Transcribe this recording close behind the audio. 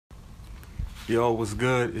Yo, what's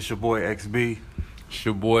good? It's your boy XB. It's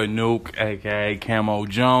your boy Nuke, a.k.a. Camo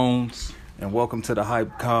Jones. And welcome to the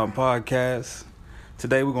HypeCom podcast.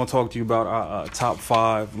 Today we're going to talk to you about our top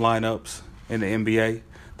 5 lineups in the NBA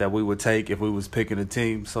that we would take if we was picking a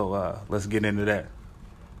team. So let's get into that.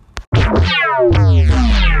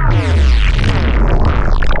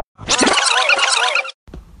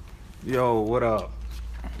 Yo, what up?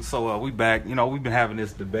 So we back. You know, we've been having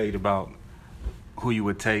this debate about who you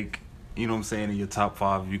would take, you know what I'm saying, in your top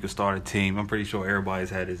 5 if you could start a team. I'm pretty sure everybody's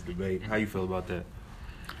had this debate. How you feel about that?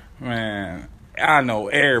 Man, I know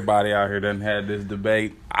everybody out here done had this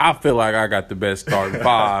debate. I feel like I got the best starting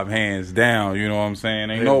 5, hands down. You know what I'm saying?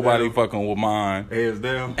 Ain't nobody fucking with mine. Hands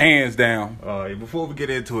down? Hands down. Before we get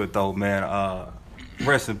into it, though, man,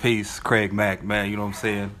 rest in peace, Craig Mack, man. You know what I'm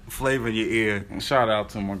saying? Flavor in Your Ear. Shout out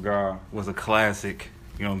to my guy. Was a classic.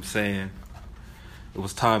 You know what I'm saying? It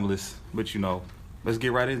was timeless. But, you know, let's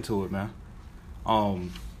get right into it, man.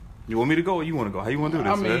 You want me to go or you want to go? How you want to do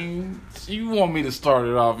this, man? You want me to start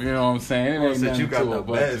it off, you know what I'm saying? It ain't Since nothing you got to the it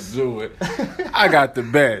but best. to do it. I got the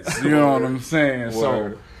best, you know what I'm saying?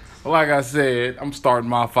 Word. So, like I said, I'm starting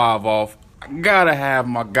my 5 off. I gotta have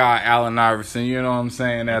my guy Allen Iverson, you know what I'm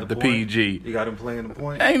saying, at the PG. You got him playing the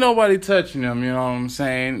point? Ain't nobody touching him, you know what I'm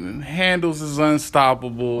saying? Handles is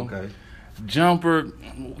unstoppable. Okay. Jumper,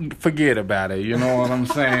 forget about it, you know what I'm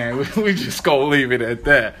saying? We just gonna leave it at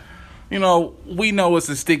that. You know, we know it's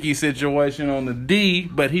a sticky situation on the D,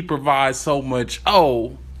 but he provides so much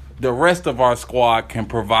O. The rest of our squad can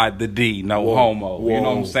provide the D, no homo. You know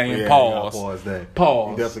what I'm saying? Yeah, Pause. Pause that. Pause.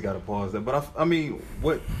 You definitely got to pause that. But, I mean,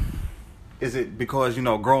 what... Is it because, you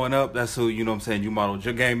know, growing up, that's who, you know what I'm saying, you modeled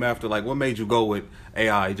your game after? Like, what made you go with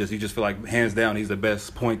AI? You just feel like, hands down, he's the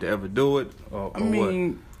best point to ever do it? Or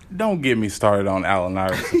what? Don't get me started on Allen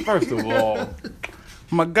Iverson. First of all,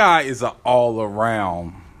 my guy is an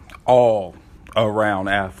all-around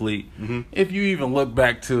athlete. Mm-hmm. If you even look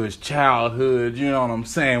back to his childhood, you know what I'm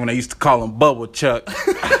saying, when they used to call him Bubble Chuck.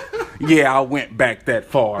 Yeah, I went back that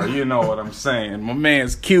far, you know what I'm saying. My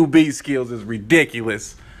man's QB skills is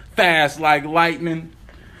ridiculous. Fast like lightning.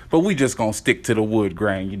 But we just gonna stick to the wood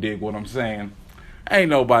grain, you dig what I'm saying? Ain't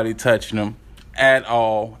nobody touching him at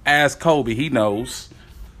all. Ask Kobe, he knows.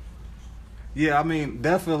 Yeah, I mean,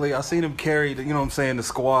 definitely. I seen him carry, you know what I'm saying, the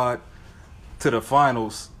squad to the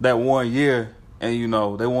finals that one year. And, you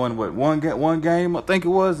know, they won, one game, I think it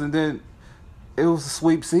was. And then it was a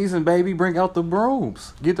sweep season, baby. Bring out the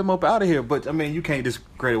brooms. Get them up out of here. But, I mean, you can't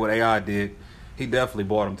discredit what AI did. He definitely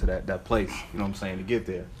brought him to that place, you know what I'm saying, to get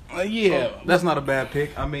there. Yeah. So, that's not a bad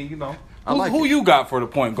pick. I mean, you know, I like who it. you got for the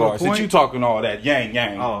point guard? Since you talking all that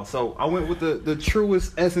yang. Oh, so I went with the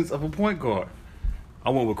truest essence of a point guard. I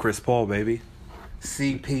went with Chris Paul, baby.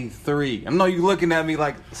 CP3. I know you looking at me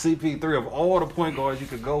like CP3. Of all the point guards you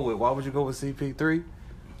could go with, why would you go with CP3?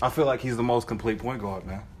 I feel like he's the most complete point guard,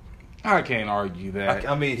 man. I can't argue that.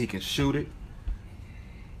 I mean, he can shoot it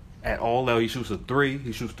at all level. He shoots a 3.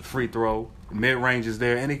 He shoots the free throw. Mid-range is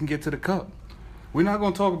there, and he can get to the cup. We're not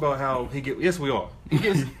going to talk about how he get. Yes, we are. He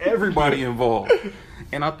gets everybody involved.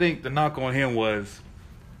 And I think the knock on him was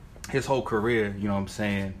his whole career, you know what I'm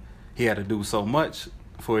saying, he had to do so much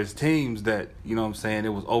for his teams that, you know what I'm saying, it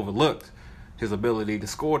was overlooked, his ability to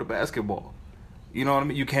score the basketball. You know what I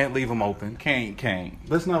mean? You can't leave him open. Can't.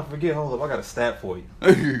 Let's not forget, hold up, I got a stat for you.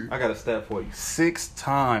 6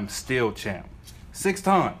 times steal champ. 6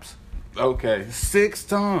 times. Okay. 6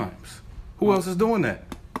 times. Who else is doing that?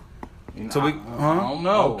 I don't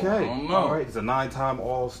know. Okay. I don't know. All right. He's a 9-time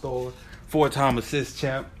All-Star, 4-time assist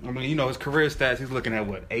champ. I mean, you know, his career stats, he's looking at,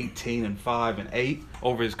 18 and 5 and 8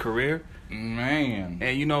 over his career. Man.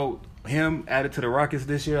 And, you know, him added to the Rockets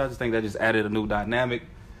this year, I just think that just added a new dynamic.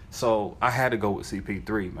 So I had to go with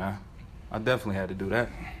CP3, man. I definitely had to do that.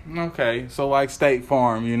 Okay. So, like State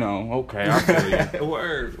Farm, you know. Okay. I feel you.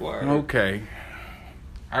 Word. Okay.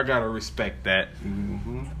 I got to respect that.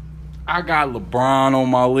 Mm-hmm. I got LeBron on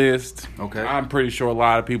my list. Okay. I'm pretty sure a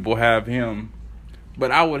lot of people have him.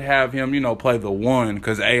 But I would have him, you know, play the 1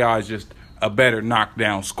 because AI is just a better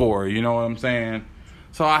knockdown scorer. You know what I'm saying?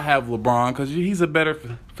 So I have LeBron because he's a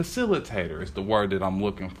better facilitator is the word that I'm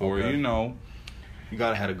looking for, Okay. you know. You got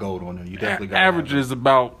to have a gold on there. You definitely got to averages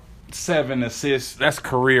about 7 assists. That's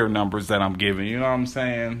career numbers that I'm giving. You know what I'm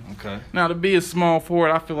saying? Okay. Now, to be a small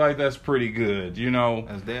forward, I feel like that's pretty good, you know.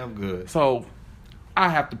 That's damn good. So I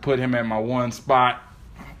have to put him at my 1 spot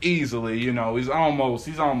easily. You know, he's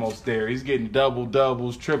almost there. He's getting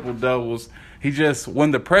double-doubles, triple-doubles. He just,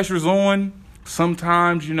 when the pressure's on,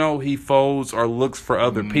 sometimes, you know, he folds or looks for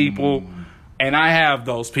other people. And I have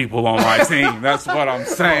those people on my team. That's what I'm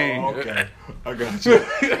saying. Oh, okay. I got you.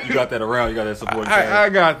 You got that around. You got that support. I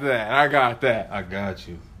got that. I got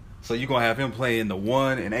you. So you're going to have him playing the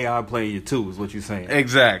 1 and AI playing your 2 is what you're saying.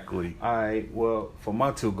 Exactly. All right. Well, for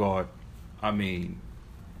my 2 guard, I mean,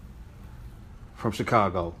 from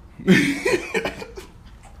Chicago.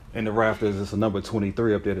 In the rafters, it's a number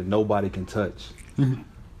 23 up there that nobody can touch.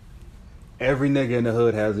 Every nigga in the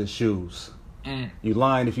hood has his shoes. You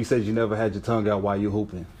lying if you said you never had your tongue out while you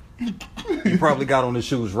hooping. You probably got on the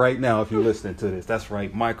shoes right now if you're listening to this. That's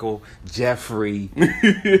right, Michael Jeffrey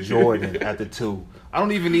Jordan at the 2. I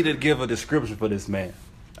don't even need to give a description for this man.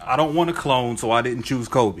 I don't want a clone, so I didn't choose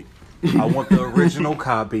Kobe. I want the original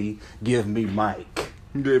copy. Give me Mike.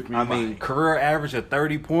 I mean, career average of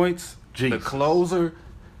 30 points. Jesus. The closer,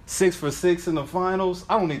 6 for 6 in the finals.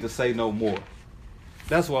 I don't need to say no more.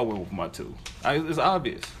 That's why I went with my 2. It's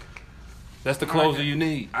obvious. That's the closer you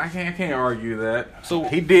need. I can't argue that. So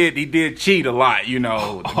he did cheat a lot, The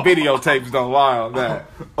videotapes don't lie on that.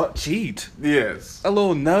 Cheat? Yes. A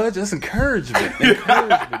little nudge, that's encouragement.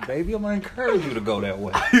 Encouragement, baby. I'm gonna encourage you to go that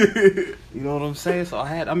way. You know what I'm saying? So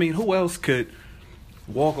who else could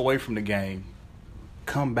walk away from the game,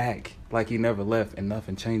 come back like he never left and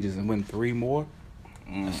nothing changes and win 3 more?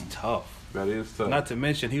 That's tough. That is tough. Not to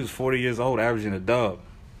mention he was 40 years old averaging a dub.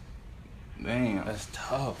 Damn. That's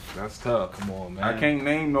tough. That's tough. Come on, man. I can't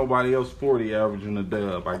name nobody else 40 averaging a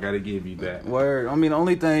dub. I got to give you that. Word. I mean, the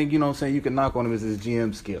only thing, you can knock on him is his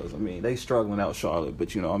GM skills. I mean, they struggling out Charlotte,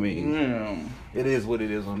 but it is what it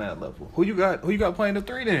is on that level. Who you got playing the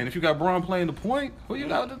 3 then? If you got Braun playing the point, who you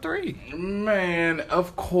got with the 3? Man,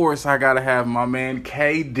 of course I got to have my man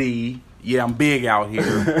KD. Yeah, I'm big out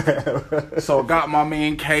here. So I got my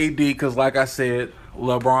man KD because, like I said,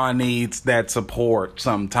 LeBron needs that support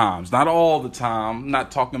sometimes. Not all the time. I'm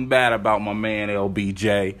not talking bad about my man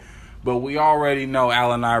LBJ. But we already know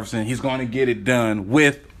Allen Iverson, he's going to get it done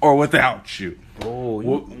with or without you. Oh,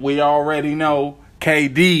 we already know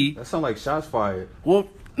KD. That sound like shots fired. Well,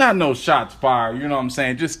 not no shots fired. You know what I'm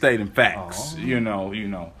saying? Just stating facts.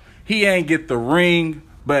 Oh. He ain't get the ring,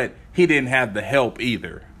 but he didn't have the help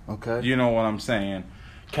either. Okay. You know what I'm saying?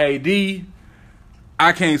 KD,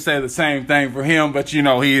 I can't say the same thing for him, but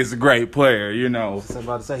he is a great player. I was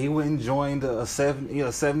about to say he went and joined a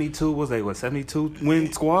 72. Was they 72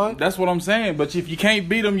 win squad? That's what I'm saying. But if you can't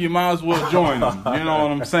beat them, you might as well join them. You know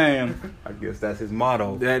what I'm saying? I guess that's his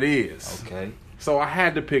motto. That is. Okay. So I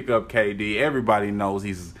had to pick up KD. Everybody knows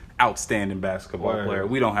he's an outstanding basketball player.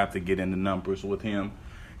 We don't have to get into numbers with him.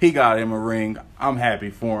 He got him a ring. I'm happy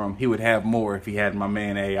for him. He would have more if he had my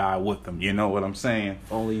man AI with him. You know what I'm saying?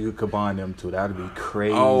 If only you could combine them two. That would be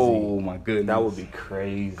crazy. Oh, my goodness. That would be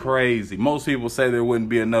crazy. Crazy. Most people say there wouldn't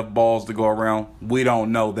be enough balls to go around. We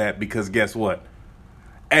don't know that because guess what?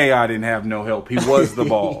 AI didn't have no help. He was the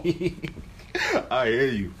ball. I hear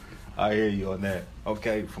you on that.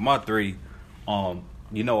 Okay, for my 3, I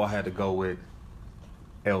had to go with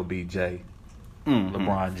LBJ.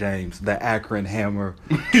 LeBron James, the Akron Hammer,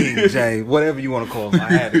 King James, whatever you want to call him.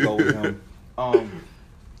 I had to go with him.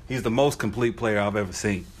 He's the most complete player I've ever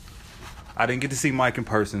seen. I didn't get to see Mike in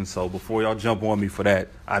person, so before y'all jump on me for that,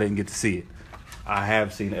 I didn't get to see it. I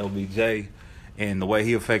have seen LBJ, and the way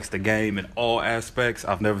he affects the game in all aspects,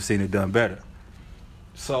 I've never seen it done better.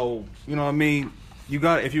 So, you know what I mean?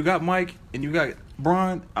 If you got Mike and you got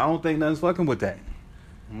Bron, I don't think nothing's fucking with that.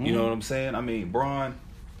 You know what I'm saying? I mean,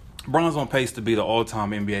 Bron's on pace to be the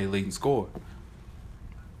all-time NBA leading scorer.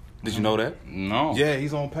 Did you know that? No. Yeah,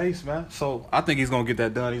 he's on pace, man. So I think he's going to get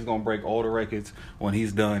that done. He's going to break all the records when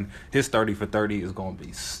he's done. His 30 for 30 is going to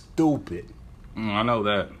be stupid. I know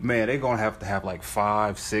that. Man, they're going to have like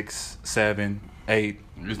 5, 6, 7, 8.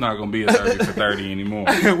 It's not going to be a 30 for 30 anymore.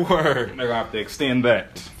 Word. They're going to have to extend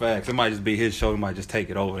that. Facts. It might just be his show. He might just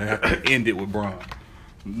take it over. They have to end it with Bron.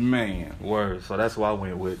 Man. Word. So that's what I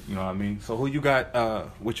went with. You know what I mean? So who you got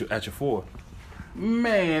at your 4?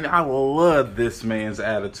 Man, I love this man's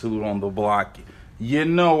attitude on the block.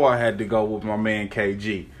 I had to go with my man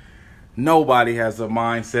KG. Nobody has a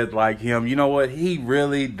mindset like him. You know what? He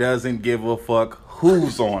really doesn't give a fuck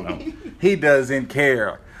who's on him. He doesn't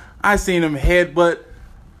care. I seen him headbutt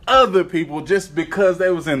other people just because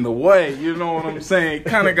they was in the way. You know what I'm saying?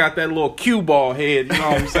 Kind of got that little cue ball head. You know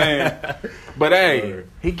what I'm saying? But hey,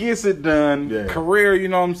 he gets it done. Yeah. Career, you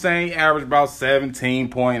know what I'm saying? Average about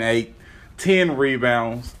 17.8, 10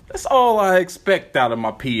 rebounds. That's all I expect out of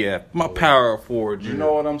my PF, my power forward. You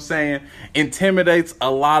know what I'm saying? Intimidates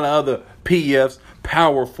a lot of other PFs,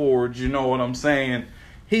 power forwards. You know what I'm saying?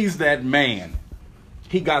 He's that man.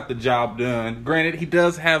 He got the job done. Granted, he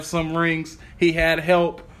does have some rings. He had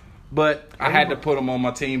help, but I had to put him on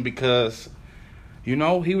my team because You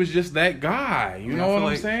know, he was just that guy. You know what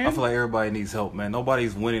I'm saying? I feel like everybody needs help, man.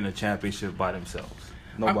 Nobody's winning a championship by themselves.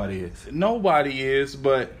 Nobody is.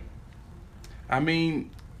 But I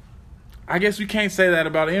mean, I guess we can't say that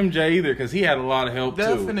about MJ either because he had a lot of help too.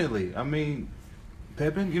 Definitely. I mean,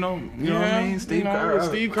 Pippen, you know what I mean? Steve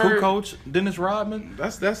Steve Kerr, coach Dennis Rodman.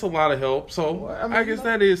 That's a lot of help. So I guess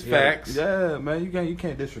that is facts. Yeah, man, you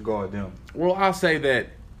can't disregard them. Well, I'll say that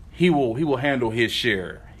he will handle his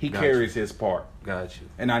share. He carries his part. Got you.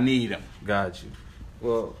 And I need him. Got you.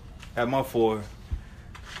 Well, at my 4,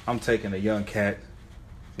 I'm taking a young cat.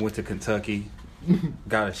 Went to Kentucky,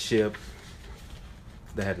 got a ship.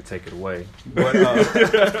 They had to take it away. But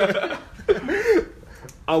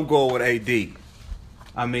I'm going with AD.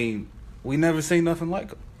 I mean, we never seen nothing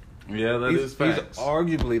like him. Yeah, He's facts.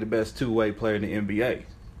 arguably the best two-way player in the NBA.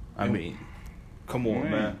 I mean, come on,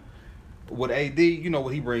 man. With AD, you know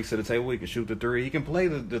what he brings to the table. He can shoot the 3. He can play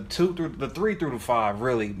the 3 through the 5.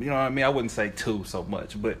 Really, you know what I mean. I wouldn't say 2 so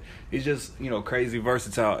much, but he's just crazy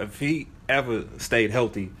versatile. If he ever stayed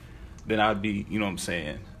healthy, then I'd be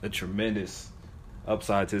a tremendous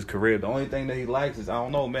upside to his career. The only thing that he lacks is I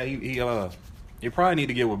don't know, man. He probably need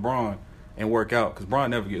to get with Bron and work out because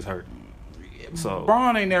Bron never gets hurt. So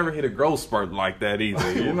Bron ain't never hit a growth spurt like that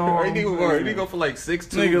either. You know, he go for like 6'2".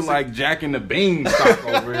 Nigga like Jack and the Beanstalk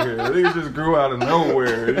over here. Nigga just grew out of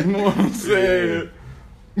nowhere. You know what I'm saying?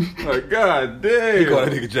 Like, god damn. He called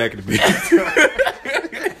that nigga Jack and the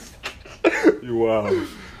Beanstalk. You wild.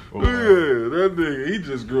 Yeah, that nigga, he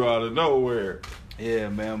just grew out of nowhere. Yeah,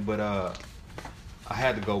 man, but I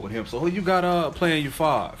had to go with him. So who you got playing your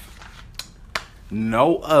 5?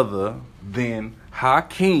 No other than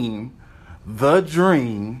Hakeem the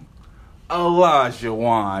Dream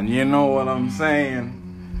Olajuwon. You know what I'm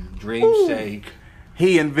saying? Dream Shake.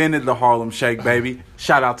 He invented the Harlem Shake, baby.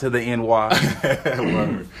 Shout out to the NY.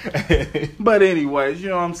 But anyways, you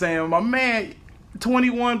know what I'm saying? My man,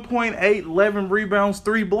 21.8, 11 rebounds,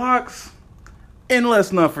 3 blocks. And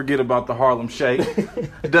let's not forget about the Harlem Shake.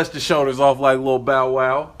 Dust your shoulders off like Lil Bow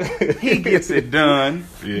Wow. He gets it done.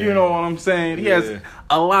 Yeah. You know what I'm saying? He has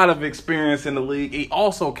a lot of experience in the league. He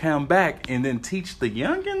also come back and then teach the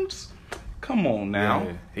youngins. Come on now.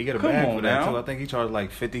 Yeah. He get a bag for that too. I think he charged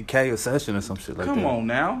like $50K a session or some shit like that. Come on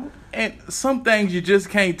now. And some things you just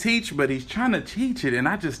can't teach, but he's trying to teach it, and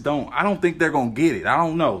I don't think they're gonna get it. I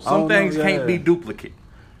don't know. Some things can't be duplicate.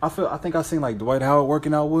 I think I seen like Dwight Howard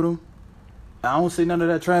working out with him. I don't see none of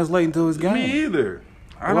that translating to his game. Me either.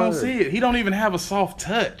 I don't see it. He don't even have a soft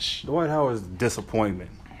touch. Dwight Howard's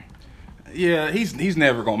disappointment. Yeah, he's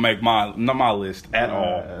never gonna make my list at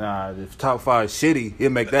all. Nah, if top 5 shitty,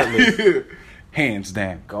 he'll make that list. Hands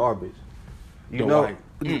down. Garbage. Dwight.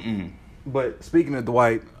 But speaking of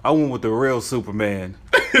Dwight, I went with the real Superman.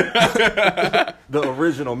 The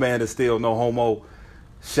original Man of Steel, no homo,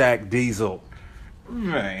 Shaq Diesel.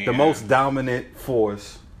 Man. The most dominant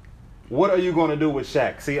force. What are you going to do with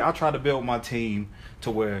Shaq? See, I try to build my team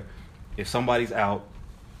to where if somebody's out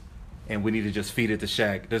and we need to just feed it to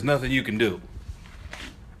Shaq, there's nothing you can do.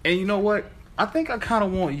 And you know what? I think I kind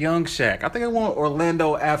of want young Shaq. I think I want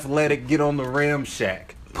Orlando athletic, get on the rim Shaq.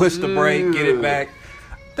 Push the break, get it back.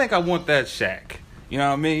 I think I want that Shaq. You know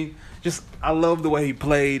what I mean? I love the way he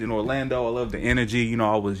played in Orlando. I love the energy. You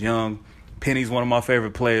know, I was young. Penny's one of my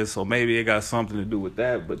favorite players, so maybe it got something to do with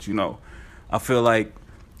that. But, I feel like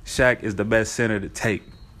Shaq is the best center to take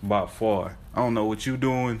by far. I don't know what you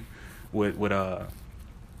doing with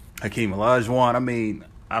Hakeem Olajuwon. I mean,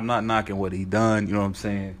 I'm not knocking what he done. You know what I'm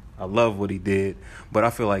saying? I love what he did, but I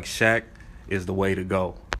feel like Shaq is the way to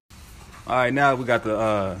go. All right, now we got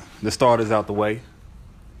the starters out the way. You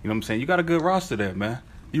know what I'm saying? You got a good roster there, man.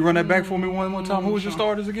 You run that back for me one more time. Who was your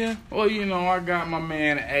starters again? Well, I got my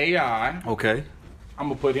man AI. Okay. I'm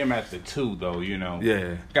going to put him at the 2, though,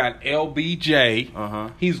 Yeah. Got LBJ. Uh-huh.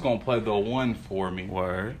 He's going to play the 1 for me.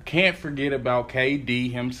 Word. Can't forget about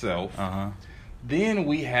KD himself. Uh-huh. Then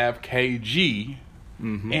we have KG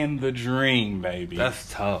and the Dream, baby. That's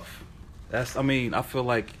tough. I feel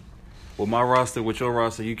like with my roster, with your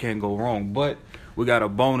roster, you can't go wrong. But we got a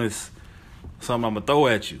bonus, something I'm going to throw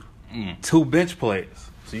at you. 2 bench players.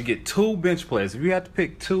 So you get 2 bench players. If you have to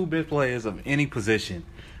pick 2 bench players of any position,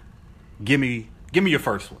 give me your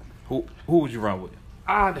first one. Who would you run with?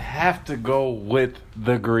 I'd have to go with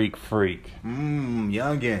the Greek Freak.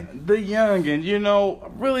 Youngin. The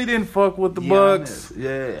Youngin. Really didn't fuck with the Bucks.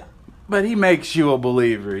 Yeah. But he makes you a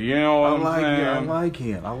believer. You know what I'm saying? I like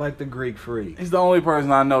him. I like the Greek Freak. He's the only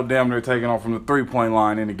person I know damn near taking off from the 3-point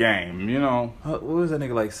line in the game, What was that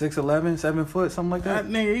nigga, like 6'11", 7 foot, something like that?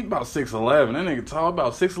 That nigga, he's about 6'11". That nigga tall,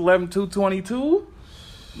 about 6'11", 222.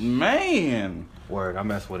 Man. Word, I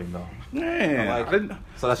mess with him though. Man. I like it.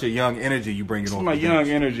 So that's your young energy you bringing on. My young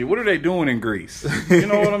energy. What are they doing in Greece? You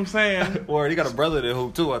know what I'm saying? Word, he got a brother that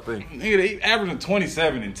hoop too, I think. Nigga, they averaging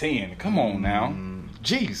 27 and 10. Come on now.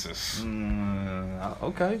 Jesus.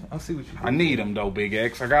 Okay, I see what you. I need him though, Big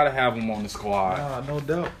X. I gotta have him on the squad. Nah, no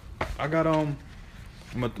doubt. I got I'm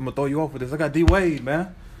gonna throw you off with this. I got D Wade,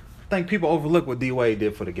 man. I think people overlook what D Wade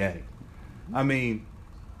did for the game. I mean,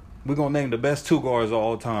 we're gonna name the best two guards of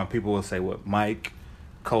all time. People will say what? Mike,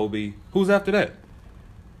 Kobe. Who's after that?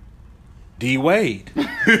 D Wade.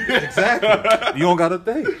 Exactly. You don't gotta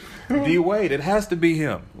think. D Wade. It has to be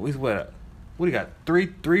him. He's what? What do you got?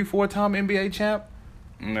 4-time NBA champ.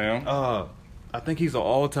 No. I think he's an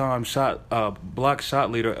all-time block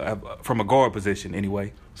shot leader from a guard position.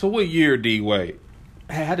 Anyway, So what year D Wade?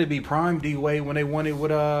 it had to be prime D Wade when they won it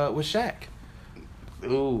with Shaq.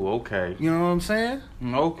 Ooh, okay. You know what I'm saying?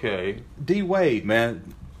 Okay. D Wade,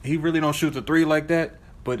 man, he really don't shoot the three like that,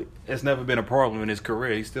 but it's never been a problem in his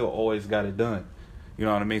career. He still always got it done. You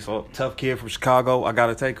know what I mean? So tough kid from Chicago, I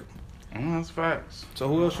gotta take him. That's facts. So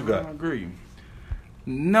who else you got? I agree.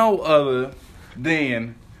 No other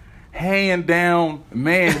than hand down,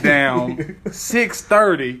 man down,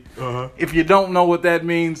 630. If you don't know what that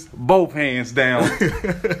means, both hands down.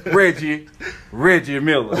 Reggie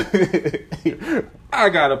Miller. I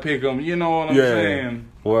gotta pick him. You know what I'm saying?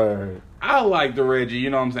 Word. I like the Reggie. You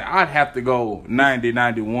know what I'm saying? I'd have to go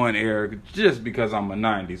 90-91 era just because I'm a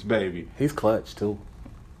 90s baby. He's clutch too.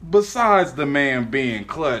 Besides the man being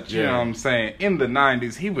clutch, you Yeah. know what I'm saying? In the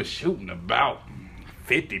 90s, he was shooting about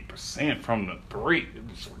 50% from the three. It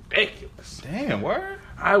was ridiculous. Damn, word.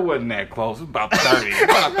 I wasn't that close. It was about 30.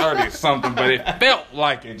 About 30 something, but it felt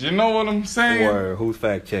like it. You know what I'm saying? Word. Who's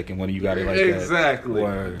fact checking when you got it like that? Exactly.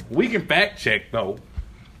 Word. We can fact check, though.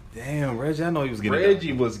 Damn, Reggie, I know he was getting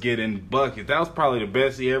Reggie was getting buckets. That was probably the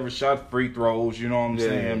best he ever shot free throws, you know what I'm Yeah.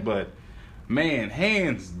 saying? But, man,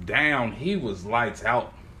 hands down, he was lights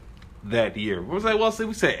out that year. What was that? Well, see,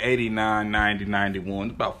 we said 89, 90, 91.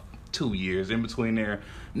 About 2 years in between there.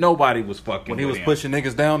 Nobody was fucking when he with was him. pushing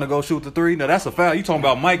niggas down to go shoot the three. Now that's a foul. You talking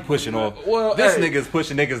about Mike pushing off? Well, this hey. nigga's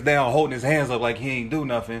pushing niggas down, holding his hands up like he ain't do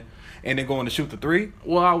nothing, and then going to shoot the three.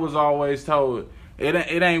 Well, I was always told it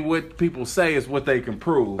ain't what people say, it's what they can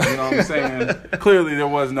prove. You know what I'm saying? Clearly, there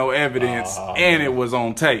was no evidence, and it was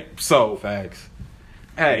on tape. So, Facts.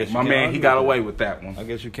 hey, you my can't man, he argue got with away that. with that one. I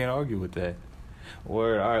guess you can't argue with that.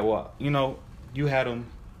 Word. All right. Well, you had him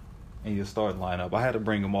in your starting lineup. I had to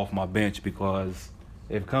bring him off my bench because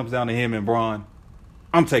if it comes down to him and Bron,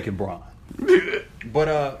 I'm taking Bron.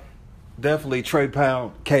 But definitely Trey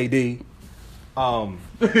Pound, KD.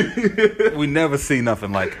 We never see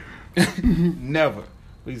nothing like it. Never.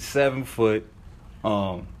 He's 7 foot,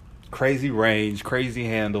 crazy range, crazy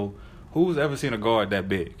handle. Who's ever seen a guard that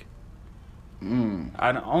big?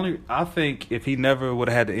 I think if he never would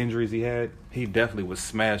have had the injuries he had, he definitely would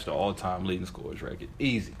smash the all-time leading scorers record.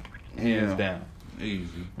 Easy, hands down. Easy.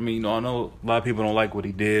 I mean, I know a lot of people don't like what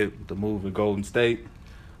he did with the move in Golden State,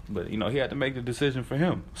 but he had to make the decision for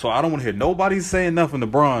him. So I don't want to hear nobody saying nothing to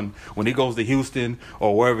Bron when he goes to Houston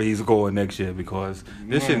or wherever he's going next year because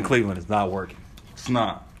this shit in Cleveland is not working. It's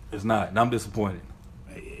not. It's not, and I'm disappointed.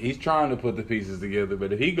 He's trying to put the pieces together,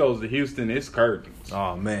 but if he goes to Houston, it's curtains.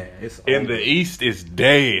 Oh man, it's In over. the East, it's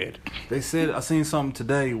dead. They said I seen something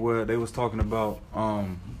today where they was talking about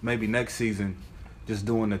maybe next season just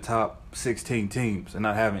doing the top 16 teams and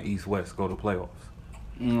not having East West go to playoffs.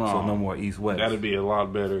 So no more East West. That'd be a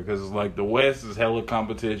lot better because it's like the West is hella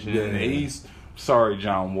competition. Yeah. And the East, sorry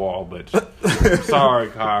John Wall, but sorry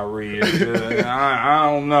Kyrie. It's just, I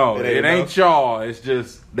don't know. It It ain't ain't y'all. It's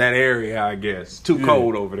just that area, I guess. Too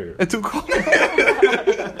cold over there. It's too cold.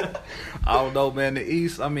 I don't know, man. The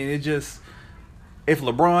East, I mean, it just if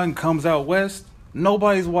LeBron comes out West,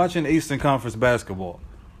 nobody's watching Eastern Conference basketball.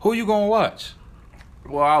 Who you gonna watch?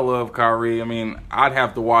 Well, I love Kyrie. I mean, I'd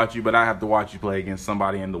have to watch you, but I have to watch you play against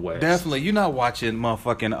somebody in the West. Definitely, you're not watching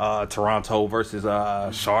motherfucking Toronto versus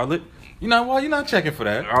Charlotte. You're not checking for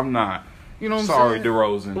that. I'm not. You know what I'm Sorry, saying?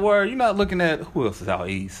 DeRozan. Where you're not looking at who else is out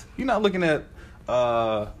east. You're not looking at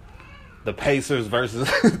the Pacers versus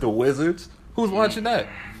the Wizards. Who's watching that?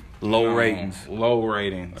 Low ratings. Low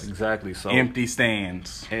ratings. Exactly. So Empty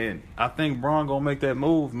stands. and I think Bron gonna make that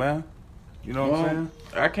move, man. You know what I'm saying?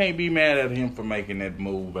 I can't be mad at him for making that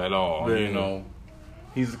move at all. Yeah. You know,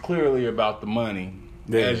 he's clearly about the money,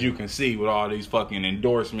 Yeah. as you can see with all these fucking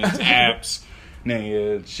endorsements, apps.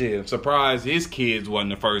 Nigga, shit. I'm surprised his kids wasn't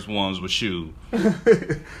the first ones with shoes.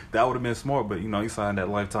 That would have been smart, but he signed that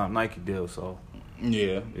lifetime Nike deal, so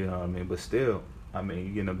Yeah. you know what I mean. But still, I mean,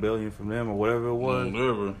 you getting $1 billion from them or whatever it was,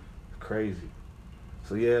 Whatever. crazy.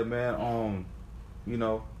 So yeah, man. You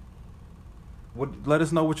know, let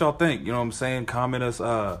us know what y'all think. You know what I'm saying? Comment us.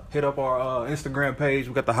 Hit up our Instagram page.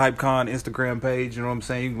 We got the HypeCon Instagram page. You know what I'm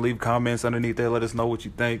saying? You can leave comments underneath there. Let us know what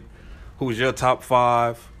you think. Who's your top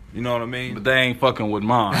 5? You know what I mean? But they ain't fucking with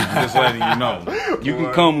mine. I'm just letting you know. You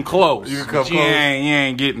can come close. You can come but close. You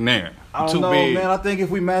ain't getting there. I don't Too know, big. man. I think if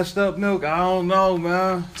we matched up, Milk, I don't know,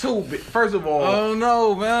 man. Too big. First of all, I don't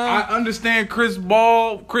know, man. I understand Chris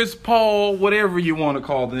Paul, whatever you want to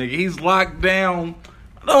call the nigga. He's locked down.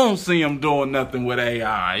 I don't see him doing nothing with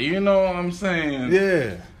AI. You know what I'm saying?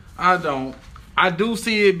 Yeah. I don't. I do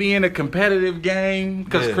see it being a competitive game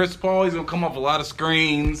because Yeah. Chris Paul, he's going to come off a lot of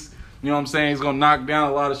screens. You know what I'm saying? He's going to knock down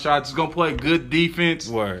a lot of shots. He's going to play good defense.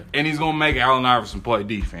 Word. And he's going to make Allen Iverson play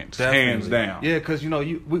defense. Hands down. Yeah, because, you know,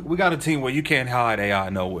 we got a team where you can't hide AI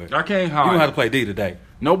nowhere. I can't You hide. don't have to play D today.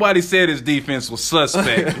 Nobody said his defense was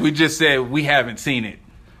suspect. We just said we haven't seen it.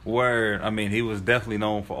 Word. I mean, he was definitely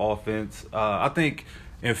known for offense. I think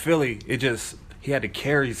in Philly, he had to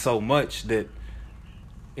carry so much that,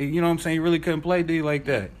 you know what I'm saying, he really couldn't play D like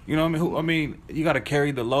that. You know what I mean? You got to carry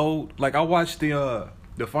the load. Like, I watched the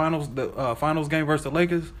finals game versus the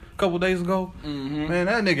Lakers a couple days ago. Mm-hmm. Man,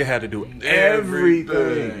 that nigga had to do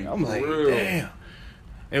everything. I'm like, real. damn.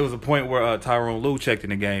 It was a point where Tyronn Lue checked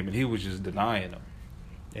in the game, and he was just denying them.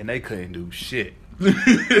 And they couldn't do shit.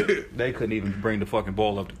 They couldn't even bring the fucking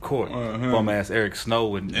ball up the court. Bum ass Eric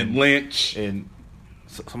Snow and Lynch. and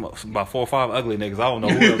some about 4 or 5 ugly niggas. I don't know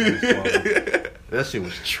who else was. That shit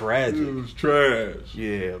was tragic. It was trash.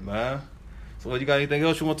 Yeah, man. So, what, you got anything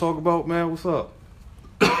else you want to talk about, man? What's up?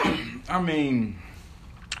 I mean,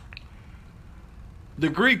 the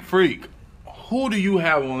Greek Freak, who do you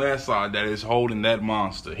have on that side that is holding that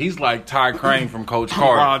monster? He's like Ty Crane from Coach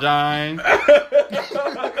Carter. James.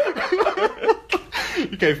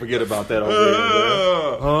 You can't forget about that over there,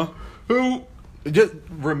 man. Huh? Who? Just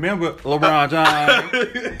remember LeBron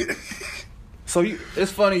James. So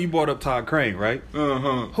it's funny you brought up Todd Crane, right?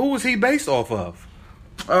 Uh-huh. Who was he based off of?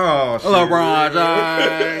 Oh, shit. LeBron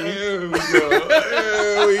James.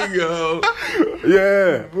 Here we go.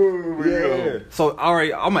 Yeah. Here we go. So, all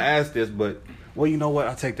right, I'm going to ask this, but, well, you know what?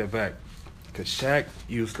 I take that back. Because Shaq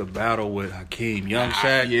used to battle with Hakeem. Young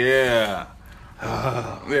Shaq. Yeah.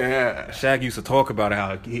 Yeah. Shaq used to talk about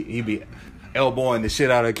how he'd be elbowing the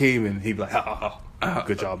shit out of Hakeem, and he'd be like,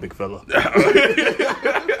 good job, big fella. What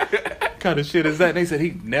kind of shit is that? And they said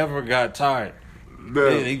he never got tired.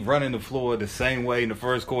 He running the floor the same way in the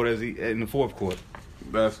first quarter as he in the fourth quarter.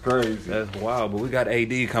 That's crazy. That's wild. But we got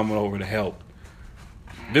AD coming over to help.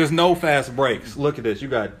 There's no fast breaks. Look at this. You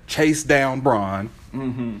got chase down Bron,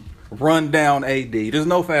 run down AD. There's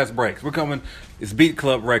no fast breaks. We're coming. It's beat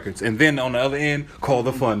club records, and then on the other end, call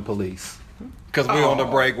the fun police. Because we're on the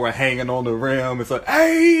break, we're hanging on the rim. It's like,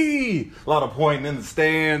 hey, a lot of pointing in the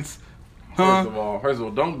stands. First of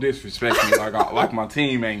all, don't disrespect me like my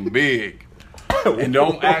team ain't big. And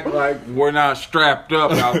don't act like we're not strapped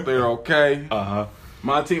up out there, okay?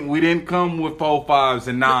 My team, we didn't come with 4, 5s,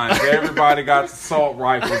 and 9s. Everybody got assault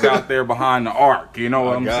rifles out there behind the arc. You know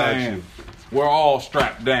what I'm saying? you. We're all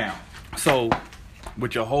strapped down. So,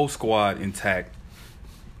 with your whole squad intact,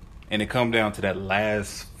 and it come down to that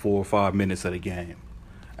last 4 or 5 minutes of the game,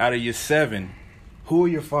 out of your 7, who are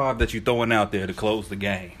your 5 that you're throwing out there to close the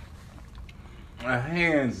game?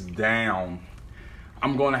 Hands down,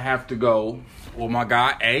 I'm going to have to go with my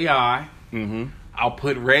guy AI. I'll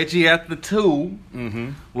put Reggie at the 2,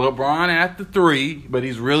 LeBron at the 3, but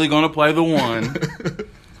he's really going to play the 1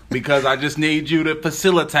 because I just need you to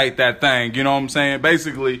facilitate that thing. You know what I'm saying?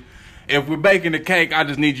 Basically, if we're baking the cake, I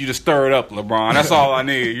just need you to stir it up, LeBron. That's all I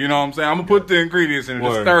need. You know what I'm saying? I'm going to put the ingredients in it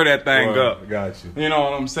to stir that thing up. Got you. You know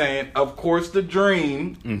what I'm saying? Of course, the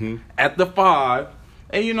Dream at the 5.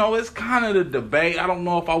 And, you know, it's kind of the debate. I don't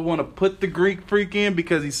know if I want to put the Greek Freak in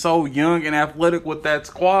because he's so young and athletic with that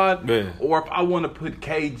squad. Yeah. Or if I want to put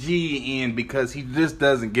KG in because he just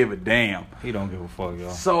doesn't give a damn. He don't give a fuck,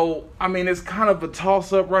 y'all. So, I mean, it's kind of a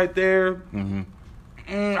toss-up right there.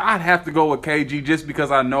 I'd have to go with KG just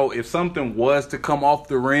because I know if something was to come off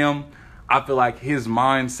the rim, I feel like his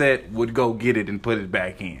mindset would go get it and put it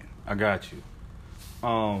back in. I got you.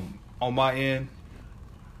 On my end,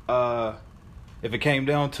 if it came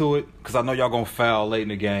down to it, because I know y'all gonna foul late in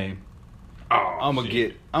the game, I'm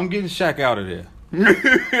getting Shaq out of there.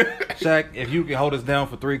 Shaq, if you can hold us down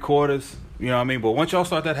for 3 quarters, you know what I mean? But once y'all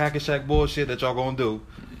start that hack and Shaq bullshit that y'all gonna do,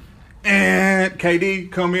 and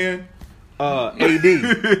KD come in,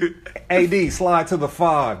 AD slide to the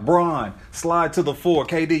 5, Bron slide to the 4,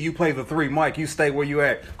 KD you play the 3, Mike you stay where you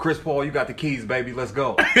at, Chris Paul you got the keys baby, let's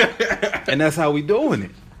go. And that's how we doing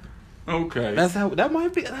it. Okay. That's how that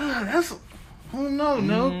might be. That's Oh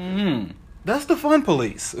no. That's the fun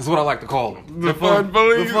police, is what I like to call them. The fun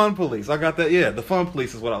police? The fun police. I got that. Yeah, the fun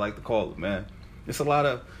police is what I like to call it, man. It's a lot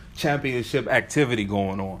of championship activity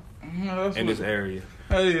going on in this area.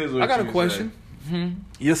 That is what I got a question.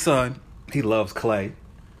 Your son, he loves Clay.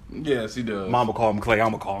 Yes, he does. Mama call him Clay.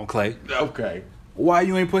 I'ma call him Clay. Okay. Why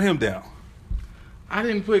you ain't put him down? I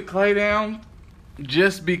didn't put Clay down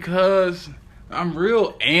just because I'm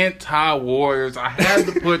real anti-Warriors. I had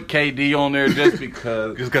to put KD on there just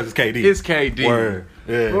because. Just because it's KD. It's KD. Word.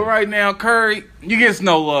 Yeah. But right now, Curry, you gets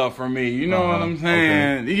no love from me. You know what I'm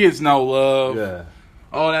saying? Okay. He gets no love. Yeah.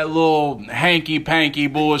 All that little hanky-panky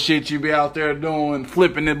bullshit you be out there doing,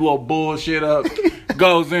 flipping that little bullshit up,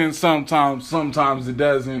 goes in sometimes it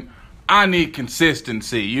doesn't. I need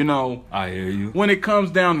consistency, you know. I hear you. When it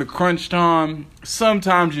comes down to crunch time,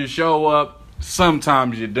 sometimes you show up,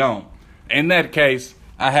 sometimes you don't. In that case,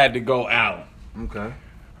 I had to go Allen. Okay.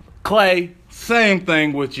 Clay, same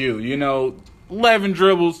thing with you. You know, 11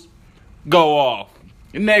 dribbles, go off.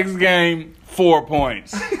 Next game, 4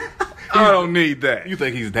 points. I don't need that. You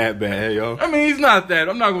think he's that bad, yo? I mean, he's not that.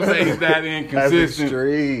 I'm not going to say he's that inconsistent. That's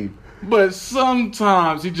extreme. But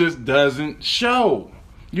sometimes he just doesn't show.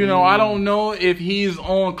 You know, I don't know if he's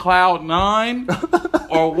on cloud 9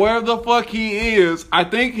 or where the fuck he is. I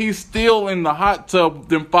think he's still in the hot tub with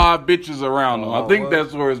them 5 bitches around him. I think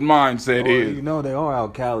that's where his mindset is. You know they are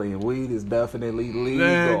out Cali, and weed is definitely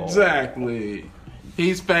legal. Exactly.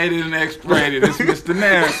 He's faded and X-rated. It's Mr.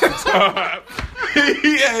 Nasty time.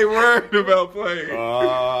 He ain't worried about playing. You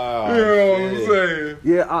know what I'm saying?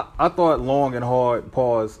 Yeah, I thought long and hard,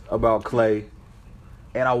 about Clay.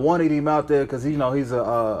 And I wanted him out there because, you know, he's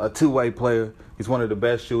a two-way player. He's one of the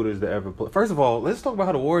best shooters to ever play. First of all, let's talk about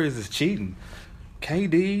how the Warriors is cheating.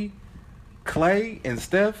 KD, Clay, and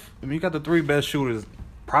Steph. I mean, you got the 3 best shooters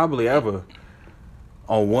probably ever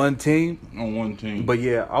on one team. On one team. But,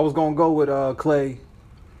 yeah, I was going to go with Clay.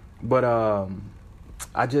 But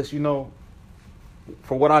I just, you know,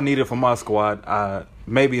 for what I needed from my squad,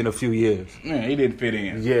 maybe in a few years. Yeah, he didn't fit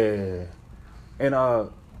in. Yeah.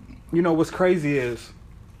 And, you know, what's crazy is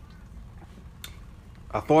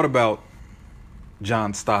I thought about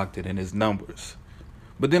John Stockton and his numbers.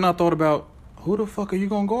 But then I thought about, who the fuck are you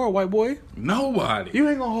going to guard, white boy? Nobody. You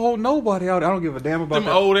ain't going to hold nobody out. I don't give a damn about them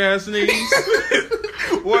old-ass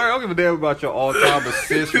niggas. Well, I don't give a damn about your all-time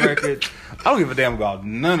assist record. I don't give a damn about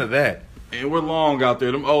none of that. And we're long out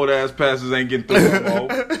there. Them old-ass passes ain't getting through no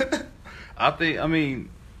more. I mean,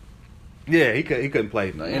 yeah, he couldn't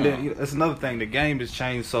play. No. And then that's another thing. The game has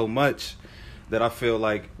changed so much that I feel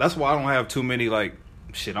like that's why I don't have too many, like,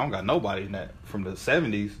 shit, I don't got nobody in that from the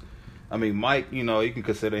 70s. I mean, Mike, you know, you can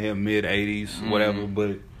consider him mid-80s, whatever.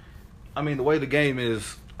 But, I mean, the way the game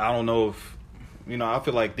is, I don't know if, you know, I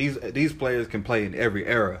feel like these players can play in every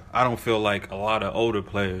era. I don't feel like a lot of older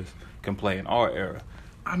players can play in our era.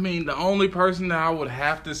 I mean, the only person that I would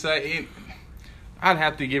have to say, I'd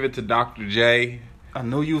have to give it to Dr. J. I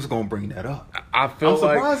knew you was going to bring that up. I'm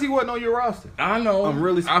surprised he wasn't on your roster. I know.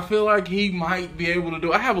 I feel like he might be able to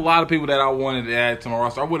do it. I have a lot of people that I wanted to add to my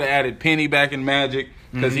roster. I would have added Penny back in Magic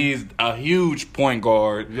because he's a huge point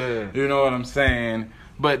guard. Yeah. You know what I'm saying?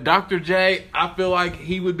 But Dr. J, I feel like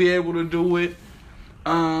he would be able to do it.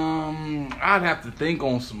 I'd have to think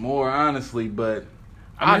on some more, honestly, but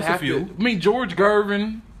I'd have to. I mean, George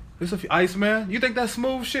Gervin. There's a few. Iceman. You think that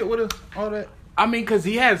smooth shit with all that? I mean, because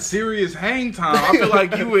he had serious hang time. I feel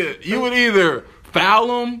like you would either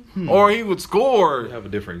foul him or he would score. He have a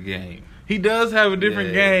different game. He does have a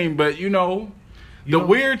different game, but you know,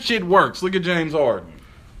 weird shit works. Look at James Harden.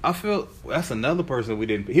 I feel that's another person we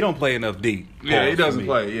didn't. He don't play enough D. Yeah, he doesn't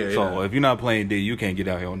play. Yeah. So if you're not playing D, you can't get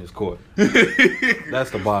out here on this court. That's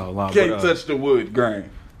the bottom line. Can't touch the wood grain.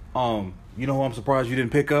 You know who I'm surprised you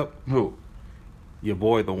didn't pick up? Who? Your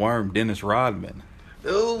boy, the Worm, Dennis Rodman.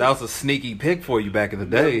 Ooh. That was a sneaky pick for you back in the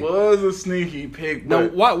day. It was a sneaky pick. No,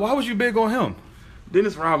 why was you big on him?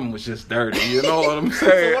 Dennis Rodman was just dirty. You know what I'm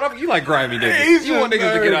saying? So you like grimy niggas. You want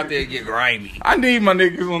niggas to get out there and get grimy. I need my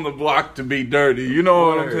niggas on the block to be dirty. You know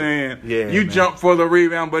what I'm saying? Yeah. You jump for the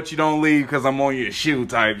rebound, but you don't leave because I'm on your shoe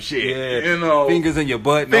type shit. Yeah. You know. Fingers in your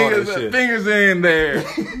butt and all that shit. Fingers in there.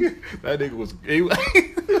 That nigga was...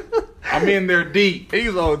 I'm in there deep.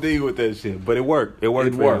 He's OD with that shit, but it worked. It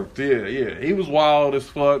worked. Yeah. He was wild as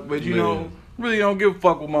fuck, but you know, really don't give a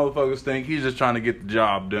fuck what motherfuckers think. He's just trying to get the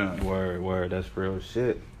job done. Word. That's real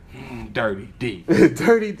shit. Dirty deep.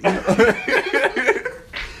 Dirty deep.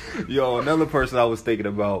 Yo, another person I was thinking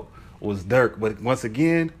about was Dirk, but once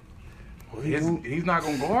again, he's not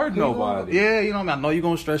gonna guard nobody. Yeah, you know what I mean? I know you're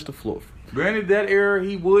gonna stretch the floor. Granted, that era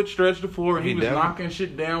he would stretch the floor. He was knocking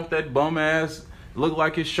shit down with that bum ass Looked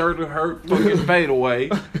like his shirt would hurt fucking fade away.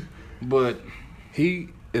 But He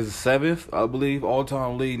is 7th, I believe,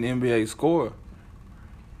 all-time leading NBA scorer.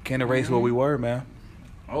 Can't erase where we were, man.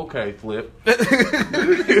 okay, Flip.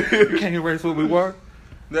 Can't erase where we were.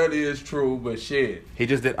 That is true, but shit. He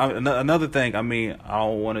just did another thing. I mean, I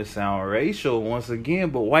don't want to sound racial once again,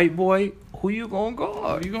 but white boy, who you gonna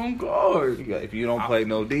guard? You gonna guard? If you don't play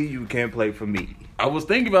no D, you can't play for me. I was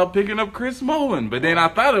thinking about picking up Chris Mullin, but then I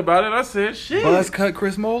thought about it. I said, shit. Buzz cut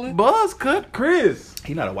Chris Mullin. Buzz cut Chris.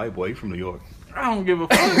 He not a white boy. He from New York. I don't give a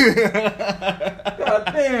fuck. God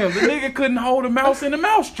damn, the nigga couldn't hold a mouse in a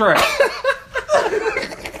mousetrap.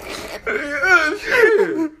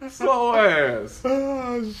 Shit. Slow ass.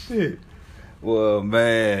 Oh shit. Well,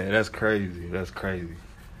 man, that's crazy. That's crazy.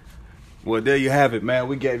 Well, there you have it, man.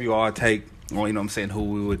 We gave you our take on, you know what I'm saying, who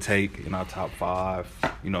we would take in our top 5.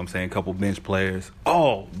 You know what I'm saying, a couple bench players.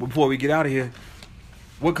 Oh, before we get out of here,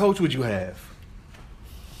 what coach would you have?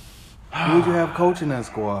 Who would you have coaching that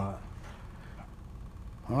squad?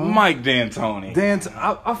 Huh? Mike D'Antoni.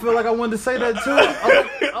 I feel like I wanted to say that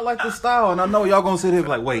too. I like the style, and I know y'all gonna sit here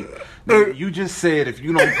like, wait, nigga, you just said if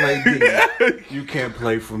you don't play D, you can't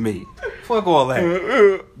play for me. Fuck all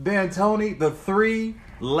that. D'Antoni, the 3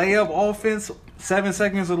 layup offense, 7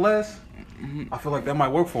 seconds or less. I feel like that might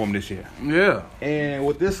work for him this year. Yeah. And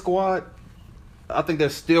with this squad, I think they're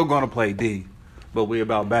still gonna play D. But we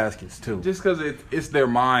about baskets, too. Just because it's their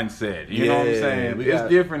mindset. You know what I'm saying? It's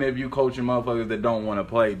different if you coaching motherfuckers that don't want to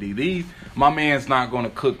play D. My man's not going to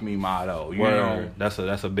cook me motto. You know? That's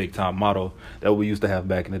a big-time motto that we used to have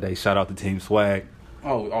back in the day. Shout out to Team Swag.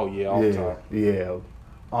 Oh yeah, all the time. Yeah.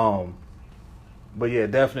 But, yeah,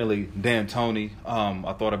 definitely D'Antoni.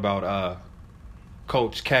 I thought about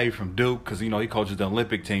Coach K from Duke because, you know, he coaches the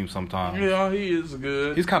Olympic team sometimes. Yeah, he is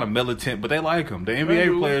good. He's kind of militant, but they like him. The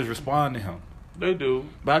NBA players respond to him. They do.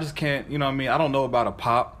 But I just can't, you know what I mean? I don't know about a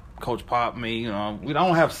Pop, Coach Pop, me, you know. We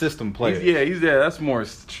don't have system players. He's there. That's more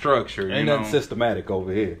structured. Ain't nothing systematic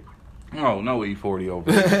over here. Oh, no E40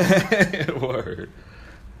 over here. Word.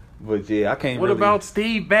 But yeah, I can't What about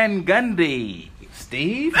Steve Van Gundy?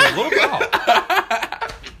 Steve? What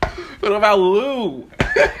about? What about Lou?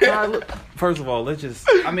 First of all,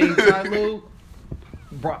 Ty Lue,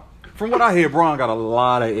 from what I hear, Bron got a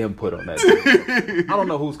lot of input on that team. I don't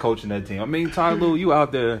know who's coaching that team. I mean, Ty Lue, you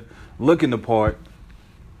out there looking the part.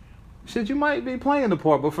 Shit, you might be playing the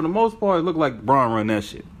part, but for the most part, it look like Bron run that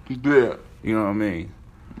shit. Yeah. You know what I mean?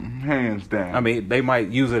 Hands down. I mean, they might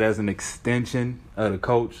use it as an extension of the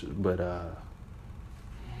coach, but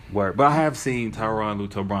But I have seen Tyronn Lue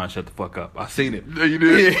tell Bron shut the fuck up. I seen it. Yeah, you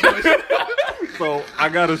did. So I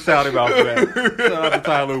gotta shout him out for that. Shout out to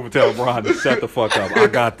Ty Lue for telling Bron to shut the fuck up. I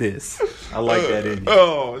got this. I like that in you.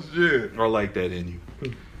 Oh shit. I like that in you.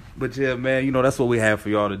 But yeah, man, you know, that's what we have for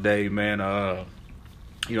y'all today, man.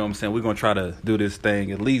 You know what I'm saying? We're gonna try to do this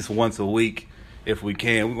thing at least once a week if we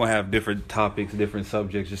can. We're gonna have different topics, different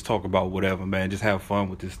subjects, just talk about whatever, man. Just have fun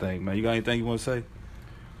with this thing, man. You got anything you wanna say?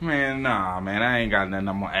 Man, nah, man. I ain't got nothing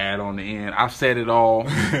I'm gonna add on the end. I've said it all.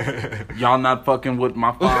 Y'all not fucking with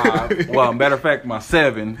my 5. Well, matter of fact, my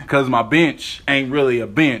 7. Because my bench ain't really a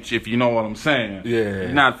bench, if you know what I'm saying. Yeah. You're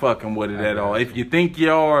not fucking with it at all. If you think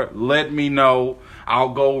you are, let me know. I'll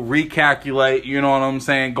go recalculate, you know what I'm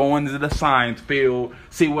saying? Go into the science field,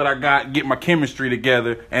 see what I got, get my chemistry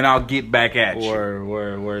together, and I'll get back at you.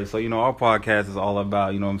 Word. So, you know, our podcast is all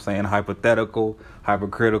about, you know what I'm saying, hypothetical,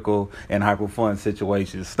 hypercritical, and hyper fun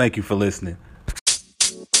situations. Thank you for listening.